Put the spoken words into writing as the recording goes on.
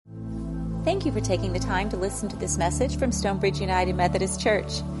Thank you for taking the time to listen to this message from Stonebridge United Methodist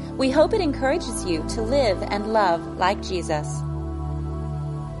Church. We hope it encourages you to live and love like Jesus.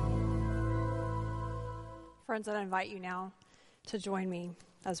 Friends, I invite you now to join me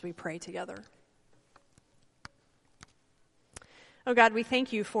as we pray together. Oh God, we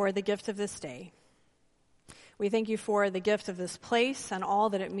thank you for the gift of this day. We thank you for the gift of this place and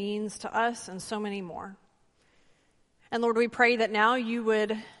all that it means to us and so many more. And Lord, we pray that now you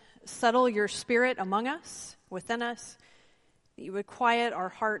would settle your spirit among us, within us, that you would quiet our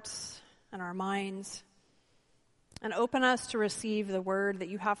hearts and our minds and open us to receive the word that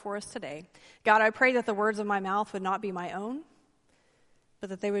you have for us today. God, I pray that the words of my mouth would not be my own, but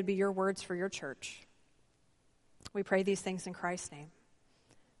that they would be your words for your church. We pray these things in Christ's name.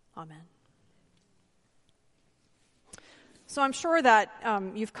 Amen. So I'm sure that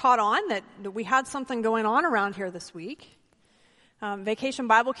you've caught on that we had something going on around here this week. Vacation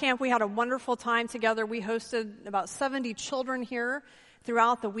Bible Camp, we had a wonderful time together. We hosted about 70 children here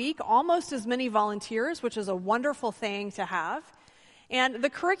throughout the week, almost as many volunteers, which is a wonderful thing to have. And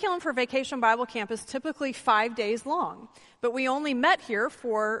the curriculum for Vacation Bible Camp is typically 5 days long, but we only met here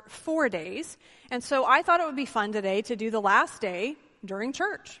for 4 days. And so I thought it would be fun today to do the last day during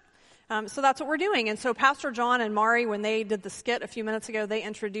church. So that's what we're doing. And so Pastor John and Mari, when they did the skit a few minutes ago, they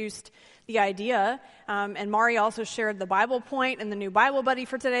introduced the idea. And Mari also shared the Bible point and the new Bible buddy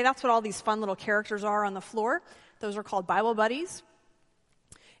for today. That's what all these fun little characters are on the floor. Those are called Bible buddies.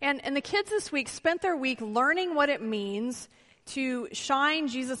 And the kids this week spent their week learning what it means to shine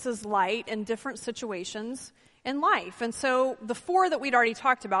Jesus' light in different situations in life. And so the 4 that we'd already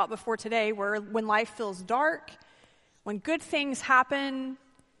talked about before today were when life feels dark, when good things happen,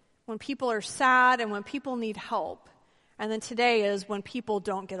 when people are sad, and when people need help. And then today is when people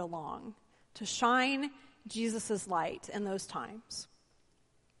don't get along, to shine Jesus' light in those times.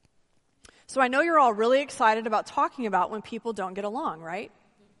 So I know you're all really excited about talking about when people don't get along, right?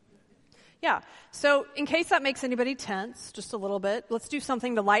 Yeah. So in case that makes anybody tense just a little bit, let's do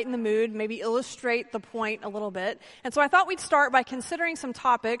something to lighten the mood, maybe illustrate the point a little bit. And so I thought we'd start by considering some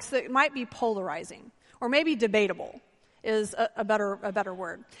topics that might be polarizing or maybe debatable is a better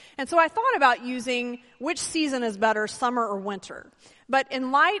word. And so I thought about using which season is better, summer or winter. But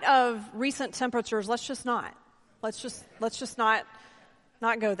in light of recent temperatures, let's just not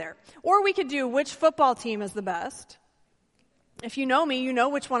go there. Or we could do which football team is the best. If you know me, you know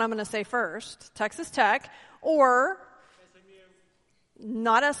which one I'm going to say first. Texas Tech or SMU.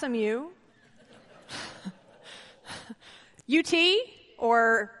 Not SMU. UT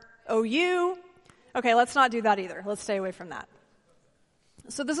or OU. Okay, let's not do that either. Let's stay away from that.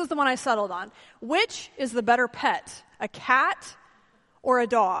 So this is the one I settled on. Which is the better pet, a cat or a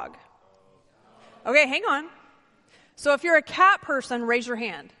dog? Okay, hang on. So if you're a cat person, raise your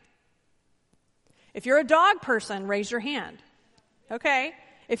hand. If you're a dog person, raise your hand. Okay.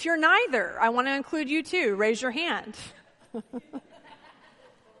 If you're neither, I want to include you too. Raise your hand.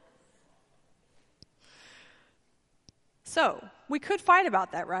 So we could fight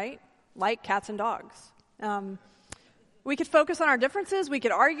about that, right? Like cats and dogs. We could focus on our differences, we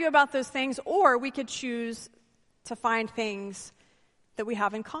could argue about those things, or we could choose to find things that we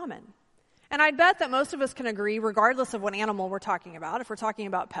have in common. And I'd bet that most of us can agree, regardless of what animal we're talking about, if we're talking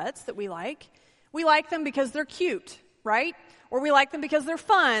about pets that we like them because they're cute, right? Or we like them because they're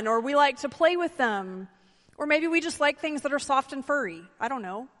fun, or we like to play with them, or maybe we just like things that are soft and furry. I don't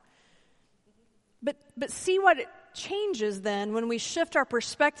know. But see what it changes then when we shift our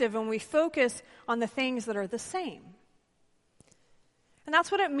perspective and we focus on the things that are the same. And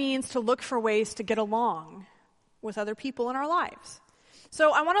that's what it means to look for ways to get along with other people in our lives.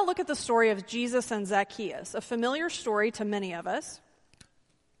 So I want to look at the story of Jesus and Zacchaeus, a familiar story to many of us.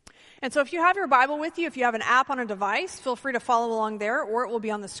 And so if you have your Bible with you, if you have an app on a device, feel free to follow along there, or it will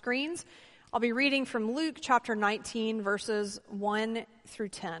be on the screens. I'll be reading from Luke chapter 19, verses 1 through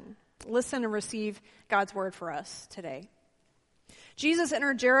 10. Listen and receive God's word for us today. Jesus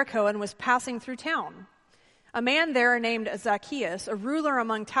entered Jericho and was passing through town. A man there named Zacchaeus, a ruler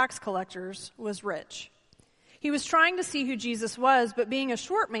among tax collectors, was rich. He was trying to see who Jesus was, but being a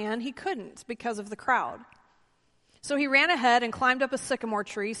short man, he couldn't because of the crowd. So he ran ahead and climbed up a sycamore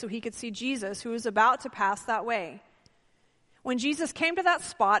tree so he could see Jesus, who was about to pass that way. When Jesus came to that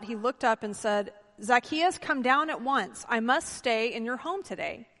spot, he looked up and said, "Zacchaeus, come down at once. I must stay in your home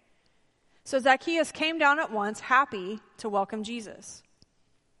today." So Zacchaeus came down at once, happy to welcome Jesus.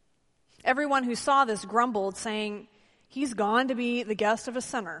 Everyone who saw this grumbled, saying, "He's gone to be the guest of a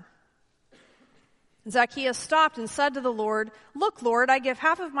sinner." Zacchaeus stopped and said to the Lord, "Look, Lord, I give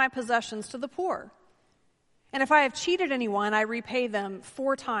half of my possessions to the poor. And if I have cheated anyone, I repay them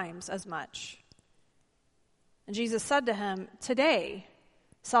 4 times as much." And Jesus said to him, "Today,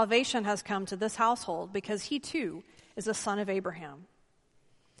 salvation has come to this household because he too is a son of Abraham.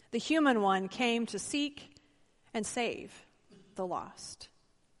 The human one came to seek and save the lost."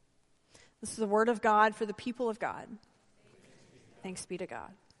 This is the word of God for the people of God. Thanks be to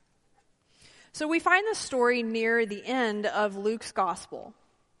God. So we find this story near the end of Luke's gospel.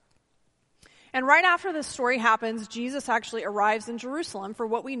 And right after this story happens, Jesus actually arrives in Jerusalem for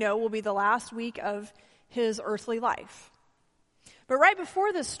what we know will be the last week of his earthly life. But right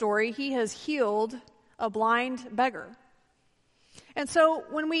before this story, he has healed a blind beggar. And so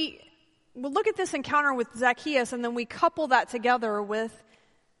when we look at this encounter with Zacchaeus and then we couple that together with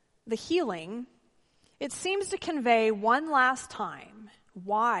the healing, it seems to convey one last time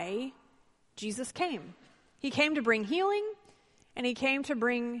why Jesus came. He came to bring healing, and he came to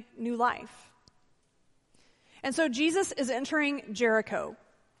bring new life. And so Jesus is entering Jericho.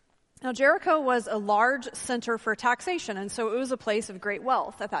 Now, Jericho was a large center for taxation, and so it was a place of great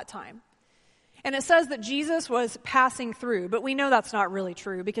wealth at that time. And it says that Jesus was passing through, but we know that's not really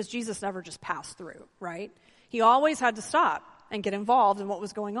true because Jesus never just passed through, right? He always had to stop and get involved in what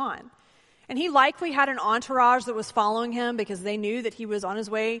was going on. And he likely had an entourage that was following him because they knew that he was on his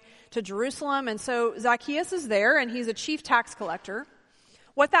way to Jerusalem. And so Zacchaeus is there, and he's a chief tax collector.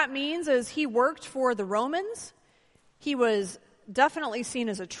 What that means is he worked for the Romans. He was definitely seen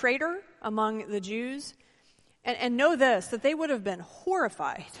as a traitor among the Jews. And know this, that they would have been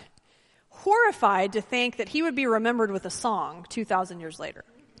horrified to think that he would be remembered with a song 2,000 years later.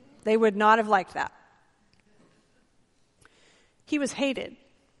 They would not have liked that. He was hated.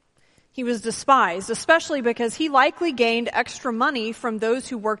 He was despised, especially because he likely gained extra money from those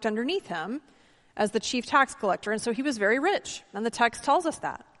who worked underneath him as the chief tax collector. And so he was very rich, and the text tells us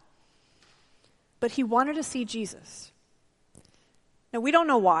that. But he wanted to see Jesus. Now, we don't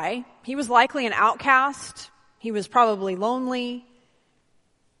know why. He was likely an outcast. He was probably lonely.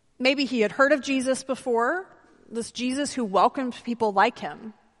 Maybe he had heard of Jesus before, this Jesus who welcomed people like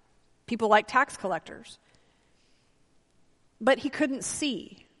him, people like tax collectors. But he couldn't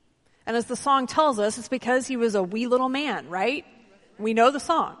see. And as the song tells us, it's because he was a wee little man, right? We know the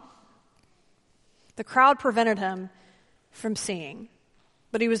song. The crowd prevented him from seeing,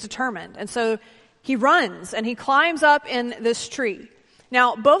 but he was determined. And so he runs and he climbs up in this tree.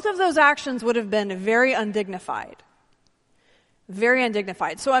 Now, both of those actions would have been very undignified. Very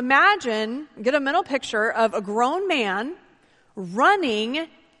undignified. So imagine, get a mental picture of a grown man running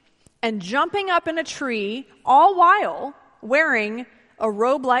and jumping up in a tree, all while wearing a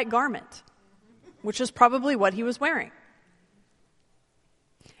robe-like garment, which is probably what he was wearing.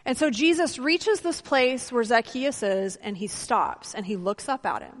 And so Jesus reaches this place where Zacchaeus is, and he stops, and he looks up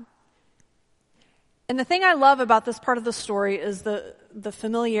at him. And the thing I love about this part of the story is the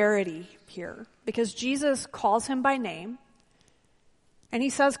familiarity here, because Jesus calls him by name, and he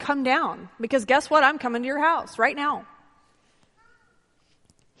says, "Come down, because guess what? I'm coming to your house right now."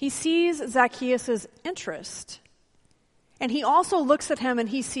 He sees Zacchaeus' interest, and he also looks at him and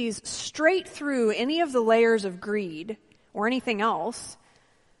he sees straight through any of the layers of greed or anything else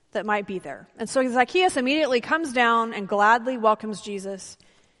that might be there. And so Zacchaeus immediately comes down and gladly welcomes Jesus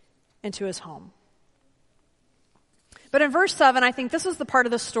into his home. But in verse 7, I think this is the part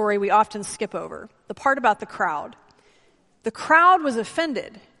of the story we often skip over, the part about the crowd. The crowd was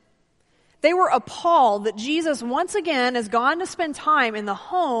offended. They were appalled that Jesus once again has gone to spend time in the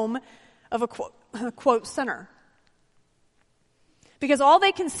home of a quote sinner. Because all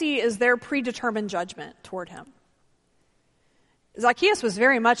they can see is their predetermined judgment toward him. Zacchaeus was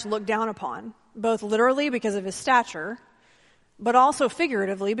very much looked down upon, both literally because of his stature, but also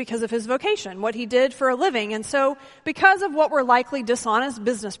figuratively because of his vocation, what he did for a living. And so because of what were likely dishonest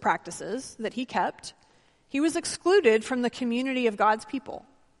business practices that he kept, he was excluded from the community of God's people.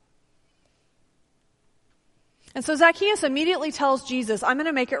 And so Zacchaeus immediately tells Jesus, "I'm going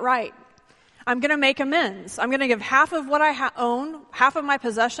to make it right. I'm going to make amends. I'm going to give half of what I own, half of my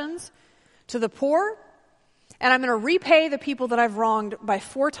possessions to the poor, and I'm going to repay the people that I've wronged by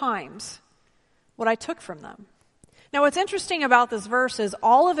 4 times what I took from them." Now, what's interesting about this verse is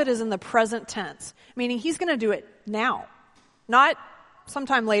all of it is in the present tense, meaning he's going to do it now, not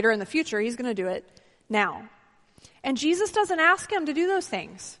sometime later in the future. He's going to do it now. And Jesus doesn't ask him to do those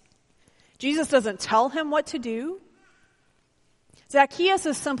things. Jesus doesn't tell him what to do. Zacchaeus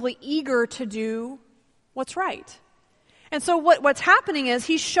is simply eager to do what's right. And so what's happening is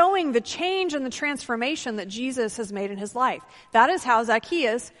he's showing the change and the transformation that Jesus has made in his life. That is how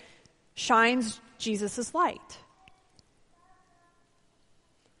Zacchaeus shines Jesus' light.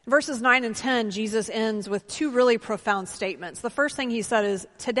 Verses 9 and 10, Jesus ends with two really profound statements. The first thing he said is,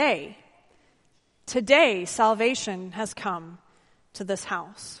 today salvation has come to this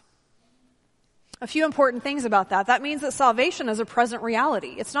house. A few important things about that. That means that salvation is a present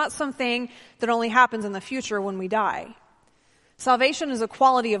reality. It's not something that only happens in the future when we die. Salvation is a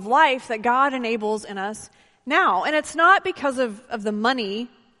quality of life that God enables in us now. And it's not because of the money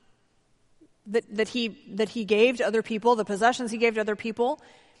that he gave to other people, the possessions he gave to other people,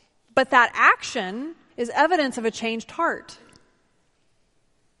 but that action is evidence of a changed heart.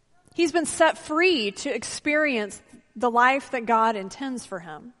 He's been set free to experience the life that God intends for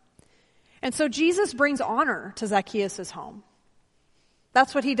him. And so Jesus brings honor to Zacchaeus' home.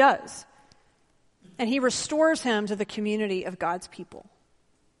 That's what he does. And he restores him to the community of God's people.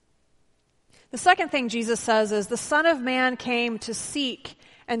 The second thing Jesus says is, the Son of Man came to seek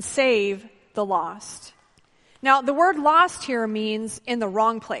and save the lost. Now, the word lost here means in the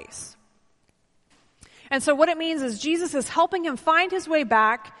wrong place. And so what it means is Jesus is helping him find his way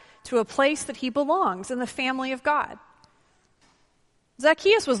back to a place that he belongs in the family of God.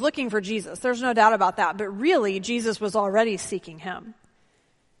 Zacchaeus was looking for Jesus. There's no doubt about that. But really, Jesus was already seeking him.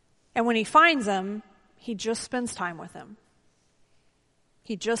 And when he finds him, he just spends time with him.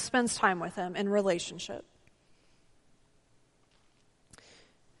 He just spends time with him in relationship.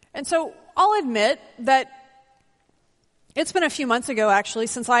 And so I'll admit that it's been a few months ago, actually,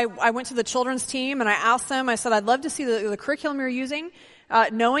 since I went to the children's team and I asked them, I said, I'd love to see the curriculum you're using,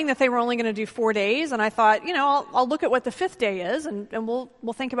 knowing that they were only going to do 4 days. And I thought, I'll look at what the fifth day is, and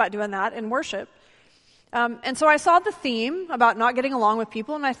we'll think about doing that in worship. And so I saw the theme about not getting along with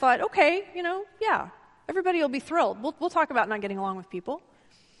people, and I thought, okay, yeah, everybody will be thrilled. We'll talk about not getting along with people.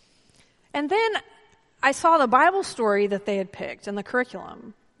 And then I saw the Bible story that they had picked in the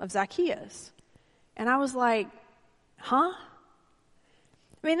curriculum of Zacchaeus. And I was like, huh?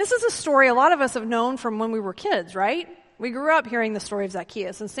 I mean, this is a story a lot of us have known from when we were kids, right? We grew up hearing the story of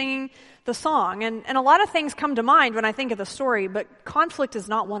Zacchaeus and singing the song. And a lot of things come to mind when I think of the story, but conflict is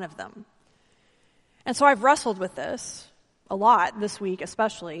not one of them. And so I've wrestled with this a lot this week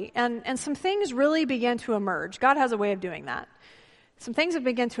especially. And some things really began to emerge. God has a way of doing that. Some things have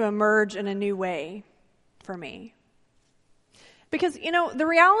begun to emerge in a new way for me. Because, the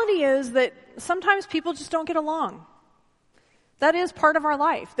reality is that sometimes people just don't get along. That is part of our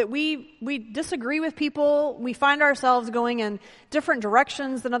life, that we disagree with people. We find ourselves going in different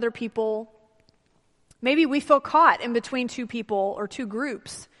directions than other people. Maybe we feel caught in between two people or two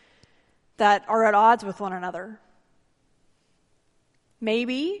groups that are at odds with one another.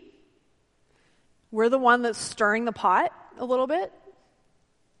 Maybe we're the one that's stirring the pot a little bit,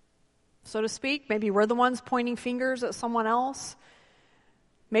 so to speak. Maybe we're the ones pointing fingers at someone else.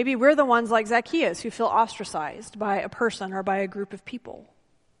 Maybe we're the ones like Zacchaeus who feel ostracized by a person or by a group of people.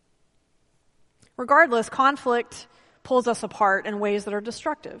 Regardless, conflict pulls us apart in ways that are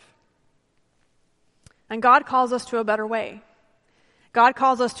destructive. And God calls us to a better way. God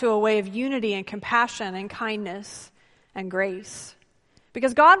calls us to a way of unity and compassion and kindness and grace.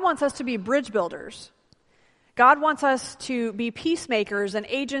 Because God wants us to be bridge builders. God wants us to be peacemakers and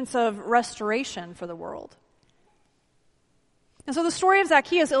agents of restoration for the world. And so the story of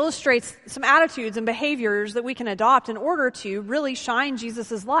Zacchaeus illustrates some attitudes and behaviors that we can adopt in order to really shine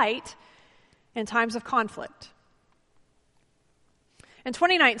Jesus' light in times of conflict. In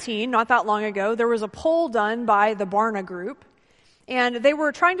 2019, not that long ago, there was a poll done by the Barna Group, and they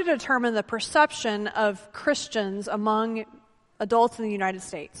were trying to determine the perception of Christians among adults in the United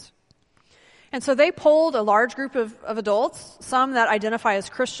States. And so they polled a large group of adults, some that identify as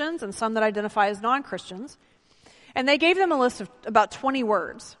Christians and some that identify as non-Christians. And they gave them a list of about 20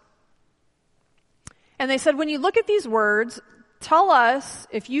 words. And they said, when you look at these words, tell us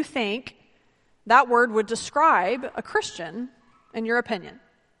if you think that word would describe a Christian in your opinion.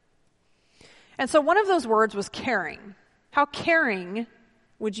 And so one of those words was caring. How caring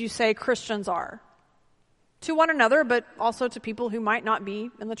would you say Christians are? To one another, but also to people who might not be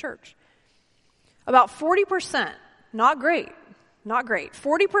in the church. About 40%, not great,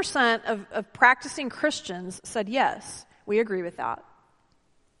 40% of practicing Christians said, yes, we agree with that.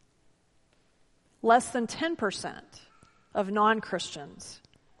 Less than 10% of non-Christians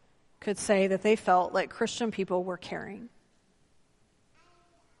could say that they felt like Christian people were caring.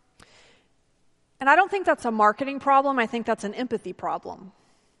 And I don't think that's a marketing problem. I think that's an empathy problem.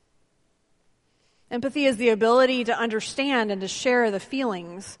 Empathy is the ability to understand and to share the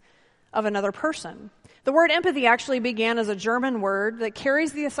feelings of another person. The word empathy actually began as a German word that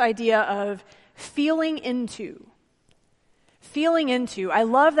carries this idea of feeling into. Feeling into. I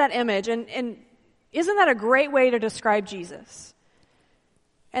love that image. And isn't that a great way to describe Jesus?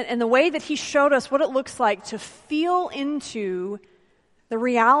 and the way that he showed us what it looks like to feel into the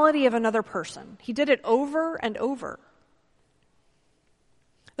reality of another person. He did it over and over.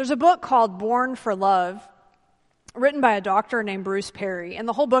 There's a book called Born for Love, written by a doctor named Bruce Perry, and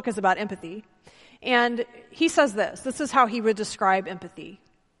the whole book is about empathy. And he says this is how he would describe empathy.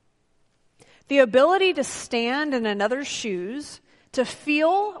 The ability to stand in another's shoes, to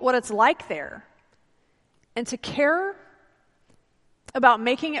feel what it's like there, and to care about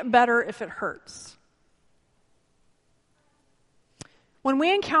making it better if it hurts. When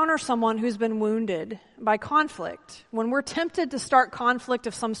we encounter someone who's been wounded by conflict, when we're tempted to start conflict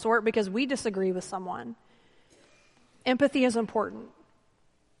of some sort because we disagree with someone, empathy is important.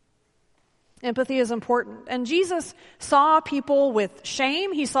 Empathy is important. And Jesus saw people with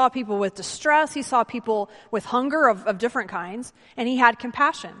shame. He saw people with distress. He saw people with hunger of different kinds. And he had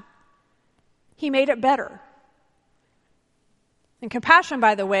compassion. He made it better. And compassion,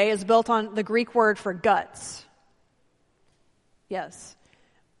 by the way, is built on the Greek word for guts. Yes.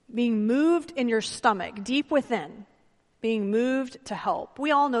 Being moved in your stomach, deep within. Being moved to help. We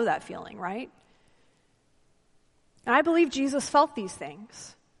all know that feeling, right? And I believe Jesus felt these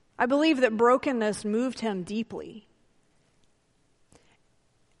things. I believe that brokenness moved him deeply.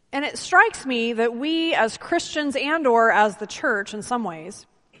 And it strikes me that we as Christians and or as the church in some ways,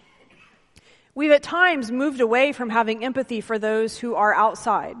 we've at times moved away from having empathy for those who are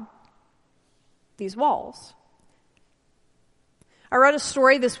outside these walls. I read a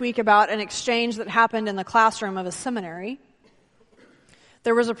story this week about an exchange that happened in the classroom of a seminary.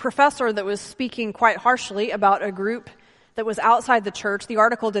 There was a professor that was speaking quite harshly about a group that was outside the church. The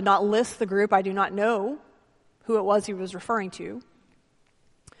article did not list the group. I do not know who it was he was referring to.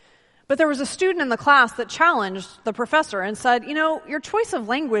 But there was a student in the class that challenged the professor and said, your choice of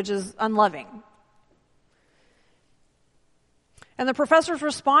language is unloving. And the professor's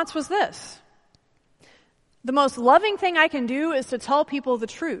response was this: the most loving thing I can do is to tell people the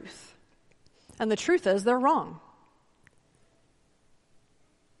truth. And the truth is they're wrong.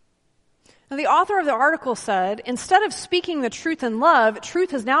 Now, the author of the article said, instead of speaking the truth in love,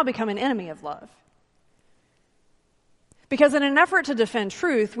 truth has now become an enemy of love. Because in an effort to defend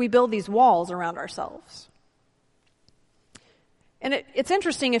truth, we build these walls around ourselves. And it's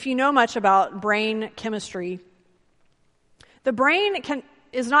interesting, if you know much about brain chemistry, the brain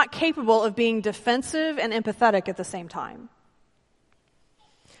is not capable of being defensive and empathetic at the same time.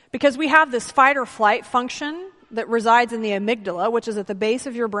 Because we have this fight or flight function that resides in the amygdala, which is at the base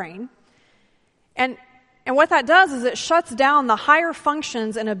of your brain. And what that does is it shuts down the higher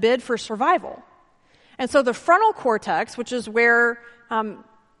functions in a bid for survival. And so the frontal cortex, which is where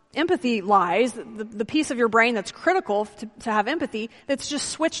empathy lies, the piece of your brain that's critical to have empathy, that's just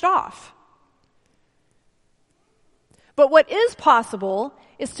switched off. But what is possible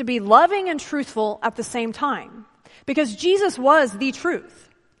is to be loving and truthful at the same time. Because Jesus was the truth.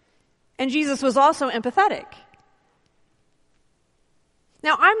 And Jesus was also empathetic.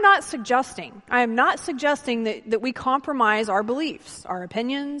 Now, I am not suggesting that we compromise our beliefs, our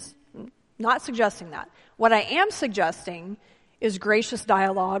opinions. Not suggesting that. What I am suggesting is gracious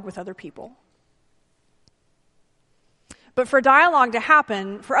dialogue with other people. But for dialogue to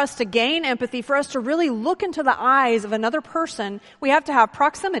happen, for us to gain empathy, for us to really look into the eyes of another person, we have to have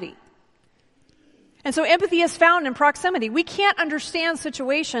proximity. And so empathy is found in proximity. We can't understand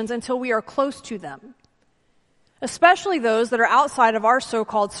situations until we are close to them. Especially those that are outside of our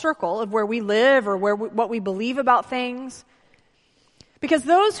so-called circle of where we live or what we believe about things. Because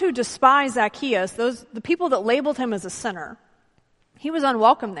those who despise Zacchaeus, the people that labeled him as a sinner, he was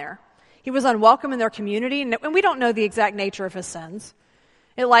unwelcome there. He was unwelcome in their community, and we don't know the exact nature of his sins.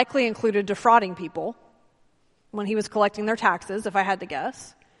 It likely included defrauding people when he was collecting their taxes, if I had to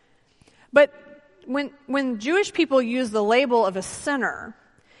guess. But when Jewish people used the label of a sinner,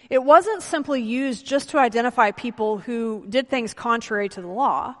 it wasn't simply used just to identify people who did things contrary to the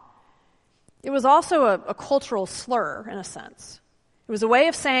law. It was also a cultural slur, in a sense. It was a way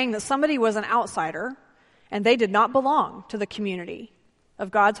of saying that somebody was an outsider, and they did not belong to the community of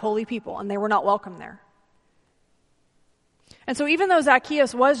God's holy people, and they were not welcome there. And so even though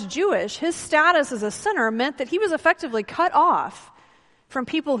Zacchaeus was Jewish, his status as a sinner meant that he was effectively cut off from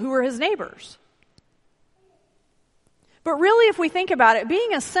people who were his neighbors. But really, if we think about it,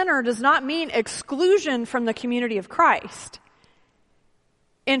 being a sinner does not mean exclusion from the community of Christ.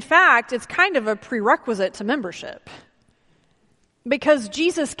 In fact, it's kind of a prerequisite to membership. Because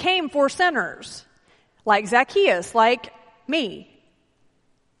Jesus came for sinners, like Zacchaeus, like me,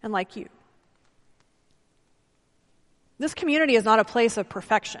 and like you. This community is not a place of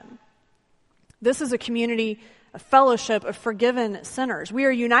perfection. This is a community a fellowship of forgiven sinners. We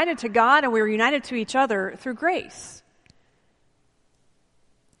are united to God and we are united to each other through grace.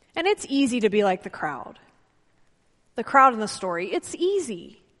 And it's easy to be like the crowd in the story. It's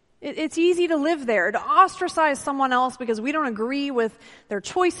easy. It's easy to live there, to ostracize someone else because we don't agree with their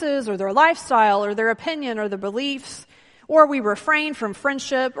choices or their lifestyle or their opinion or their beliefs, or we refrain from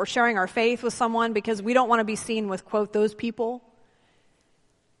friendship or sharing our faith with someone because we don't want to be seen with, quote, those people.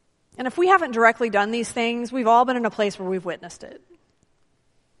 And if we haven't directly done these things, we've all been in a place where we've witnessed it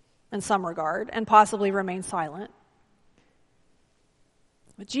in some regard and possibly remain silent.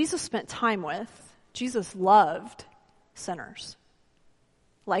 But Jesus spent time with, Jesus loved sinners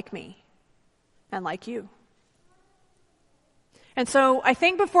like me and like you. And so I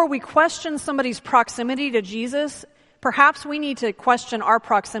think before we question somebody's proximity to Jesus, perhaps we need to question our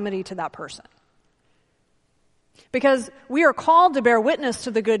proximity to that person. Because we are called to bear witness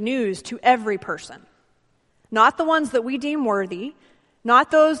to the good news to every person. Not the ones that we deem worthy,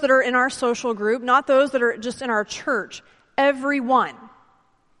 not those that are in our social group, not those that are just in our church. Everyone.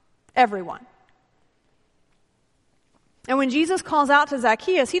 Everyone. And when Jesus calls out to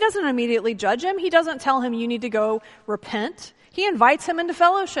Zacchaeus, he doesn't immediately judge him. He doesn't tell him you need to go repent. He invites him into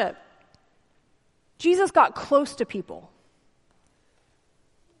fellowship. Jesus got close to people.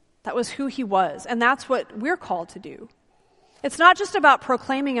 That was who he was, and that's what we're called to do. It's not just about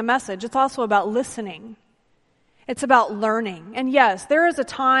proclaiming a message, it's also about listening. It's about learning. And yes, there is a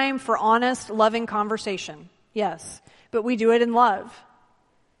time for honest, loving conversation. Yes, but we do it in love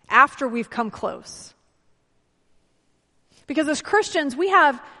after we've come close. Because as Christians, we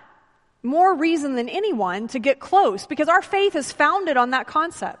have more reason than anyone to get close because our faith is founded on that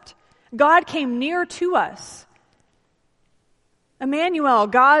concept. God came near to us. Emmanuel,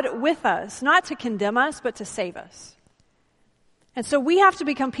 God with us, not to condemn us, but to save us. And so we have to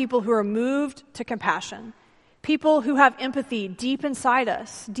become people who are moved to compassion, people who have empathy deep inside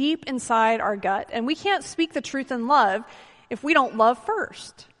us, deep inside our gut. And we can't speak the truth in love if we don't love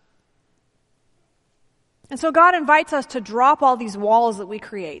first. And so God invites us to drop all these walls that we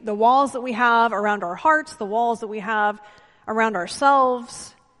create, the walls that we have around our hearts, the walls that we have around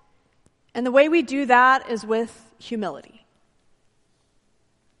ourselves. And the way we do that is with humility.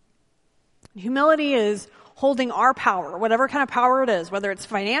 Humility is holding our power, whatever kind of power it is, whether it's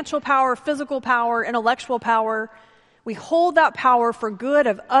financial power, physical power, intellectual power. We hold that power for good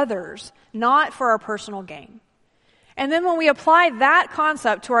of others, not for our personal gain. And then when we apply that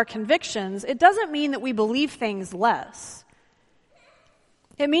concept to our convictions, it doesn't mean that we believe things less.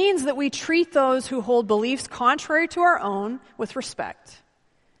 It means that we treat those who hold beliefs contrary to our own with respect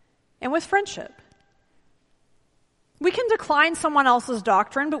and with friendship. We can decline someone else's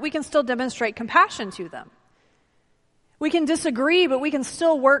doctrine, but we can still demonstrate compassion to them. We can disagree, but we can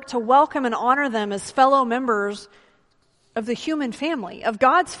still work to welcome and honor them as fellow members of the human family, of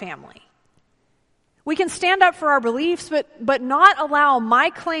God's family. We can stand up for our beliefs, but not allow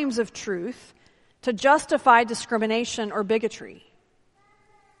my claims of truth to justify discrimination or bigotry.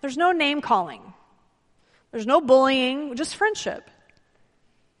 There's no name calling. There's no bullying, just friendship.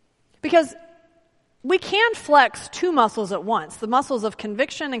 Because we can flex two muscles at once, the muscles of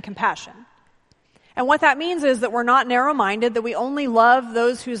conviction and compassion. And what that means is that we're not narrow-minded, that we only love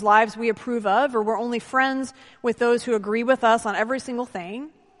those whose lives we approve of, or we're only friends with those who agree with us on every single thing.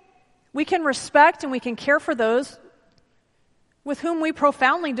 We can respect and we can care for those with whom we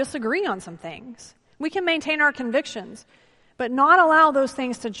profoundly disagree on some things. We can maintain our convictions, but not allow those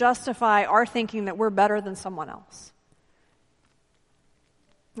things to justify our thinking that we're better than someone else.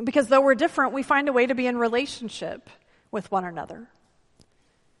 Because though we're different, we find a way to be in relationship with one another.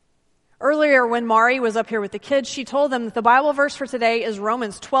 Earlier, when Mari was up here with the kids, she told them that the Bible verse for today is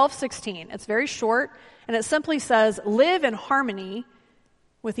Romans 12:16. It's very short, and it simply says, live in harmony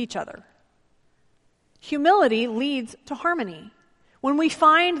with each other. Humility leads to harmony. When we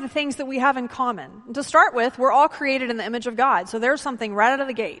find the things that we have in common. And to start with, we're all created in the image of God, so there's something right out of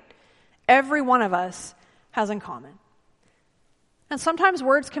the gate every one of us has in common. And sometimes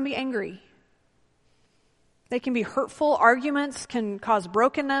words can be angry. They can be hurtful. Arguments can cause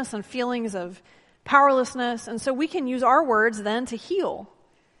brokenness and feelings of powerlessness. And so we can use our words then to heal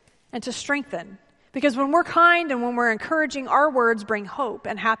and to strengthen. Because when we're kind and when we're encouraging, our words bring hope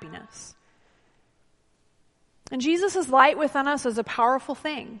and happiness. And Jesus' light within us is a powerful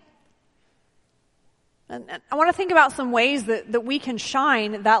thing. And I want to think about some ways that we can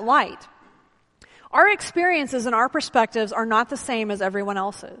shine that light. Our experiences and our perspectives are not the same as everyone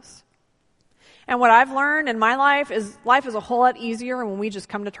else's. And what I've learned in my life is a whole lot easier when we just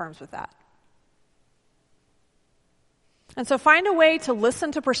come to terms with that. And so find a way to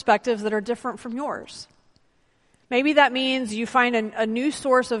listen to perspectives that are different from yours. Maybe that means you find a new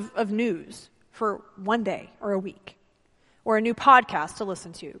source of news for one day or a week, or a new podcast to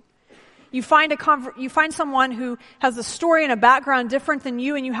listen to. You find someone who has a story and a background different than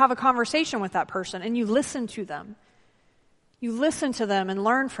you, and you have a conversation with that person, and you listen to them. You listen to them and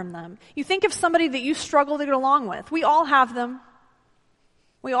learn from them. You think of somebody that you struggle to get along with. We all have them.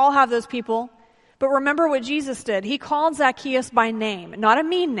 We all have those people. But remember what Jesus did. He called Zacchaeus by name, not a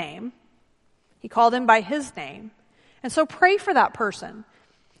mean name. He called him by his name. And so pray for that person.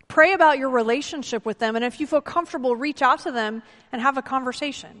 Pray about your relationship with them, and if you feel comfortable, reach out to them and have a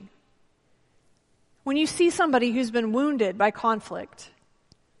conversation. When you see somebody who's been wounded by conflict,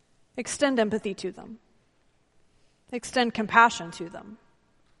 extend empathy to them. Extend compassion to them.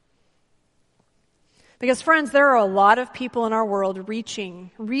 Because friends, there are a lot of people in our world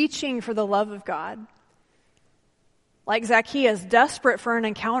reaching for the love of God. Like Zacchaeus, desperate for an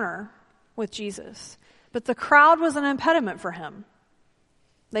encounter with Jesus. But the crowd was an impediment for him.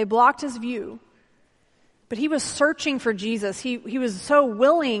 They blocked his view. But he was searching for Jesus. He was so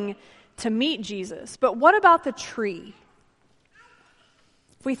willing to meet Jesus. But what about the tree?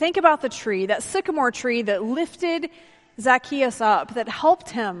 If we think about the tree, that sycamore tree that lifted Zacchaeus up, that helped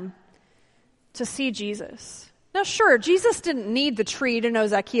him to see Jesus. Now sure, Jesus didn't need the tree to know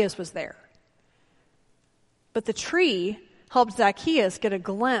Zacchaeus was there. But the tree helped Zacchaeus get a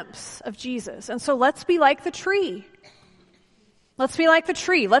glimpse of Jesus. And so let's be like the tree. Let's be like the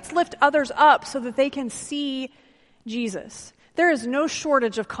tree. Let's lift others up so that they can see Jesus. There is no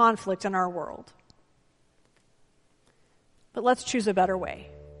shortage of conflict in our world. But let's choose a better way.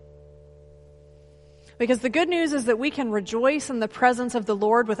 Because the good news is that we can rejoice in the presence of the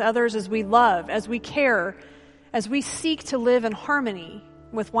Lord with others as we love, as we care, as we seek to live in harmony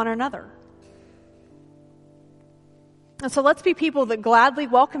with one another. And so let's be people that gladly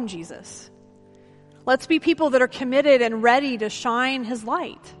welcome Jesus. Let's be people that are committed and ready to shine his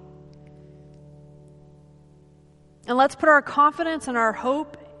light. And let's put our confidence and our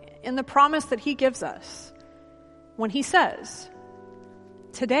hope in the promise that he gives us when he says,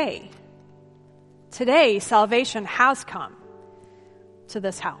 today salvation has come to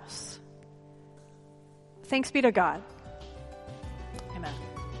this house. Thanks be to God. Amen.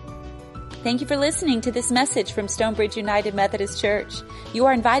 Thank you for listening to this message from Stonebridge United Methodist Church. You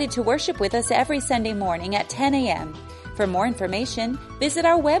are invited to worship with us every Sunday morning at 10 a.m. For more information, visit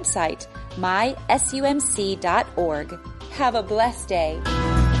our website, mysumc.org. Have a blessed day.